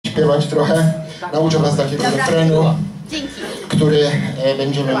śpiewać trochę. Nauczę was takiego refrenu, który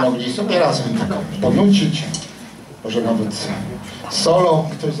będziemy mogli sobie razem tak ponucić. Może nawet solo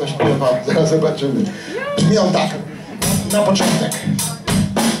ktoś zaśpiewa, zaraz zobaczymy. Brzmi on tak, na początek.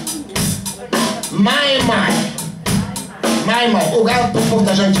 My, uwaga,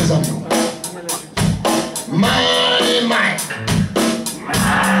 powtarzajcie za mną. My.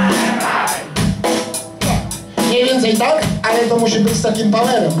 Mniej więcej tak, ale to musi być z takim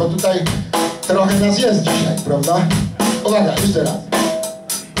powerem, bo tutaj trochę nas jest dzisiaj, prawda? Uwaga, jeszcze raz.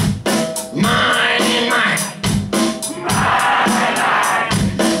 My.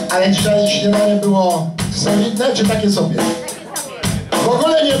 Ale dzisiaj śniadanie było solidne, czy takie sobie? W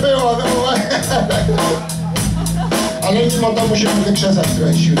ogóle nie było. Ale mimo to musimy wykrzesać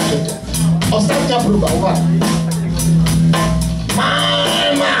trochę sił. Ostatnia próba, uwaga.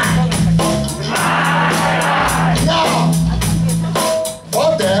 No!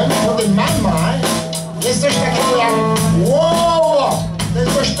 Potem jest coś takiego jak wow! To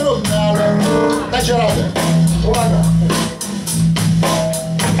jest dość trudne, ale dacie radę. Uwaga.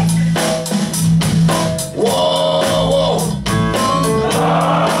 Wow!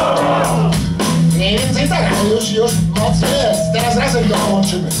 Mniej więcej tak, ale już mocno jest. Teraz razem to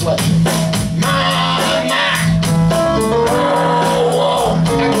połączymy, słuchajcie.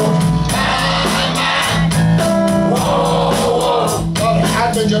 Dobra,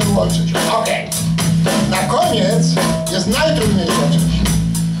 a będziemy łączyć. Okej. Na koniec jest najtrudniejsza część,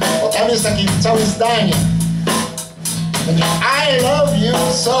 bo tam jest takie całe zdanie. Będzie I love you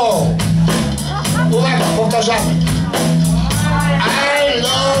so. Uwaga, powtarzamy. I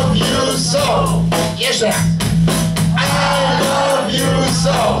love you so. Jeszcze raz. I love you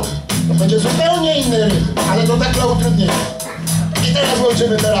so. To będzie zupełnie inny rytm, ale to tak dla utrudnienia. I teraz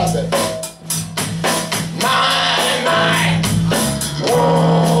łączymy te razem. My.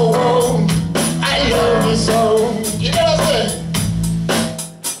 Wow. I love you so. I teraz my.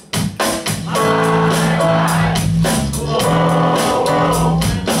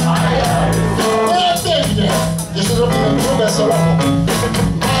 Jeszcze zrobimy próbę solową.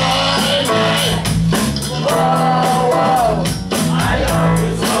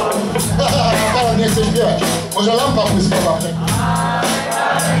 Pana nie chce śpiewać. Może lampa błyskowa.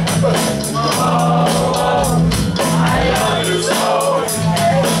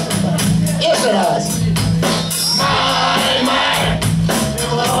 Jeszcze raz.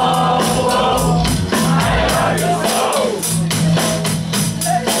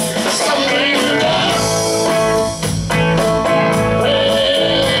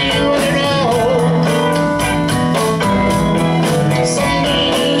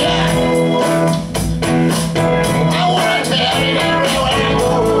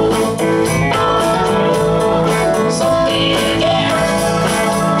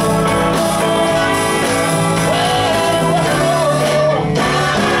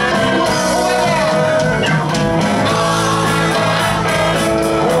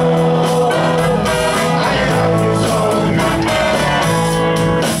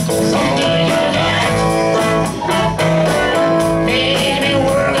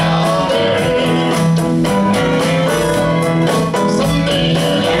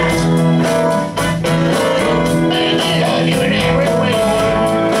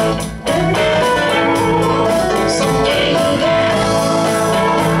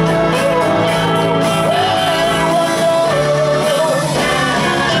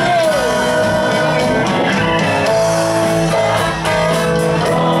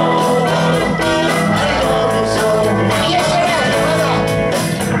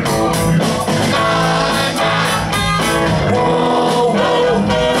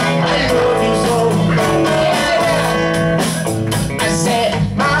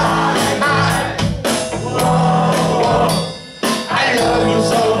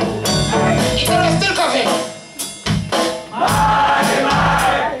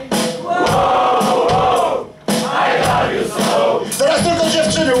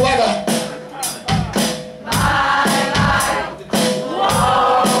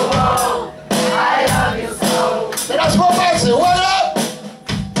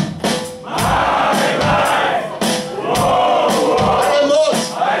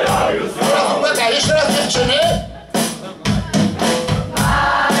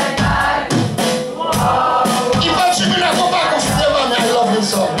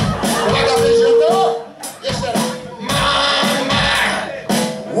 Uwaga, będzie to? Jeszcze raz. Mama!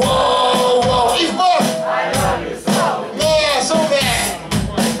 Wow!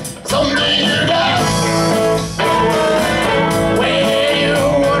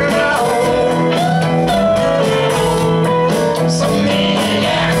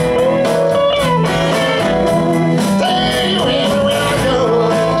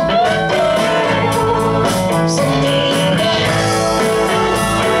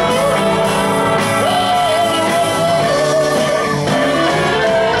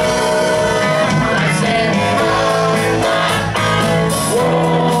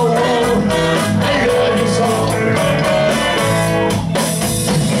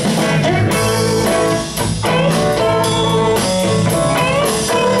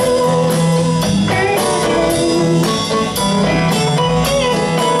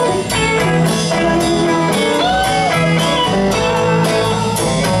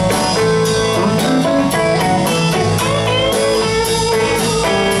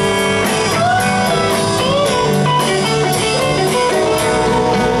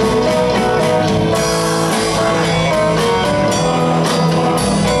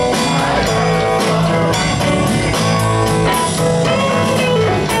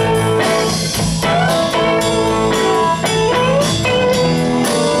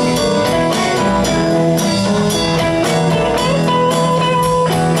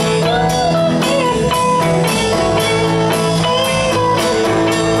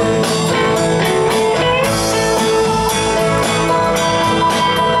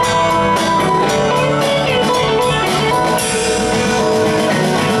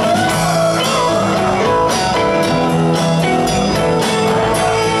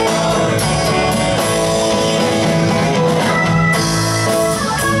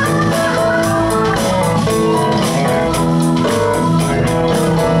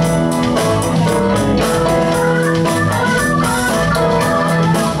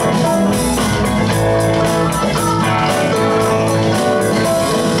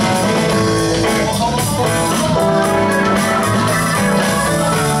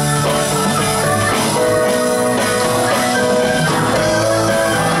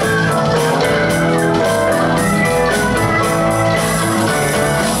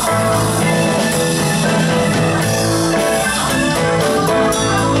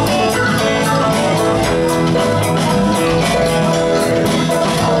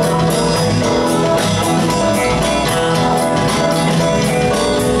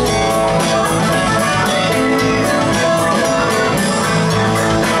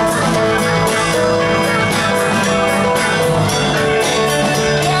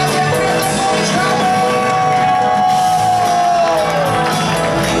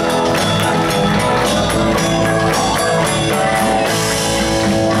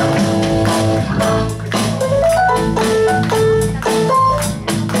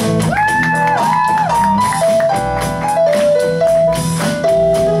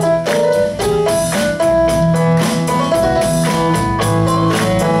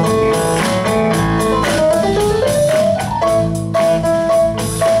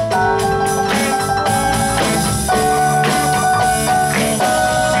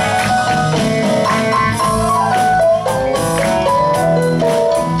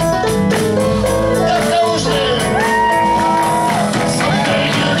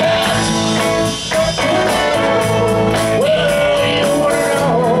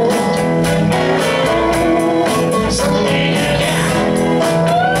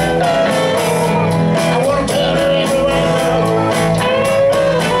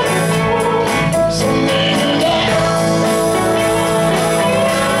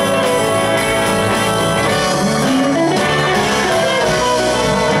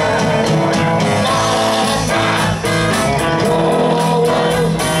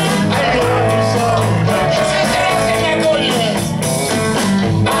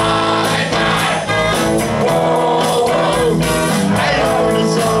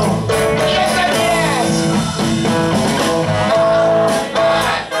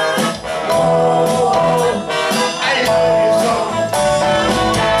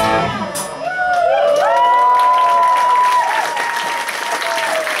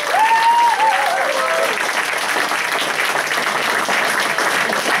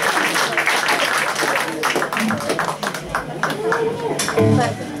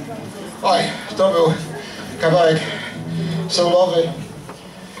 soulowy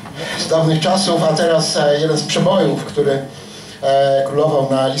z dawnych czasów, a teraz jeden z przebojów, który królował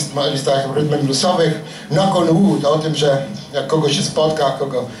na listach rytm bluesowych, Knock on Wood, o tym, że jak kogoś się spotka,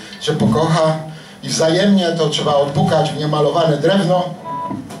 kogo się pokocha i wzajemnie, to trzeba odpukać w niemalowane drewno,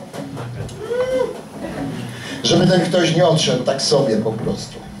 żeby ten ktoś nie odszedł tak sobie po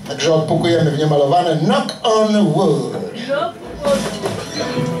prostu. Także odpukujemy w niemalowane Knock on Wood.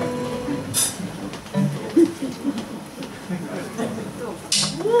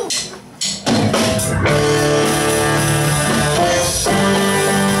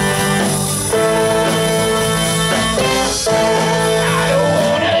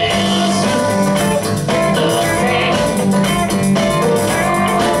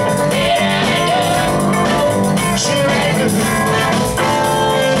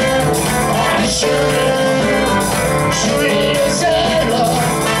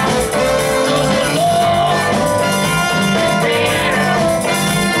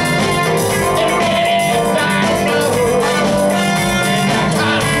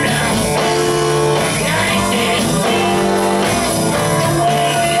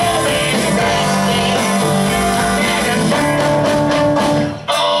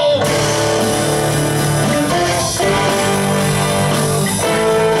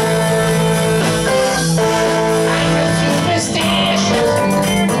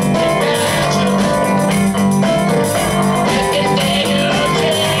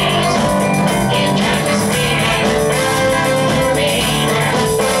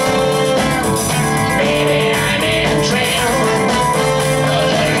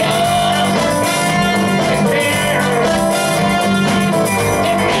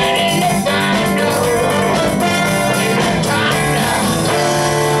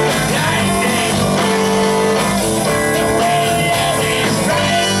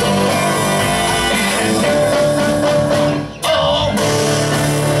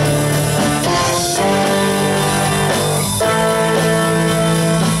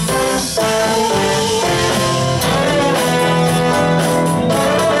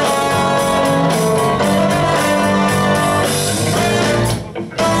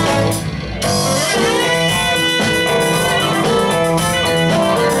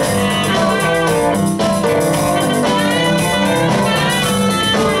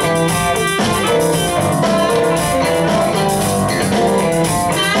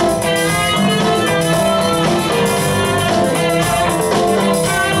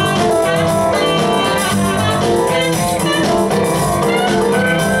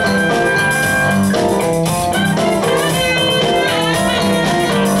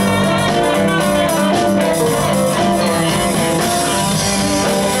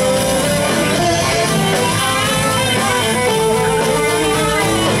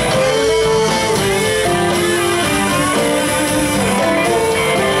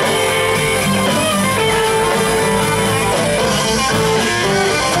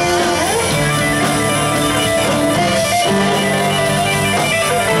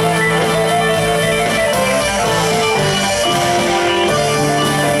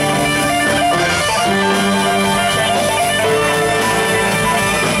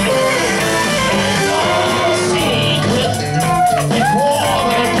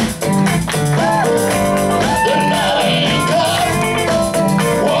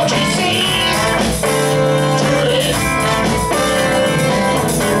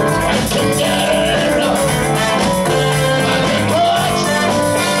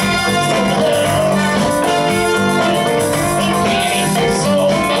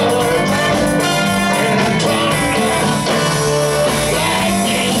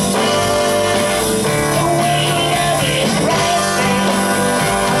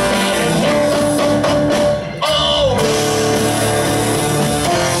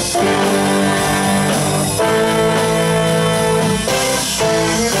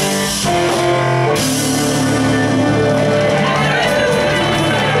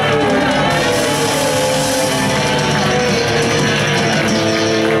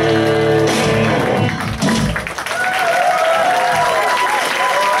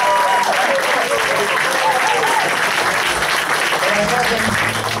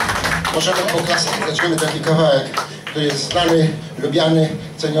 Możemy po klasyce zaczniemy taki kawałek, który jest znany, lubiany,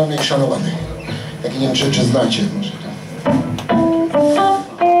 ceniony i szanowany. Taki nie wiem, czy znacie może.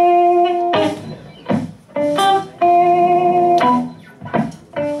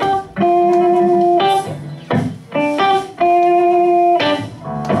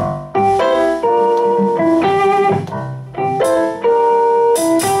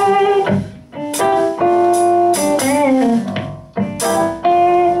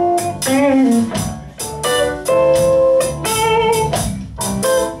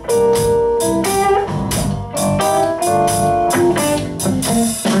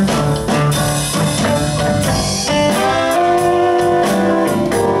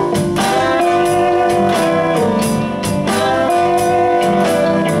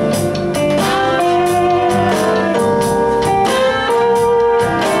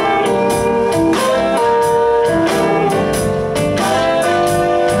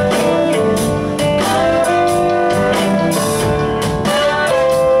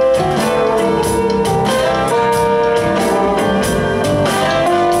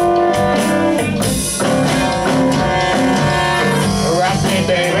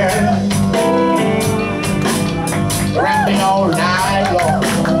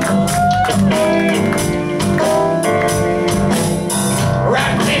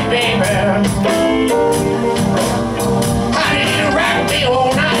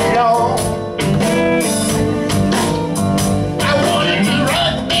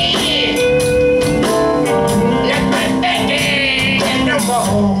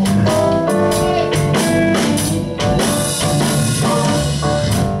 home.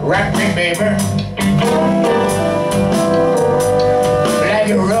 Rock me, baby.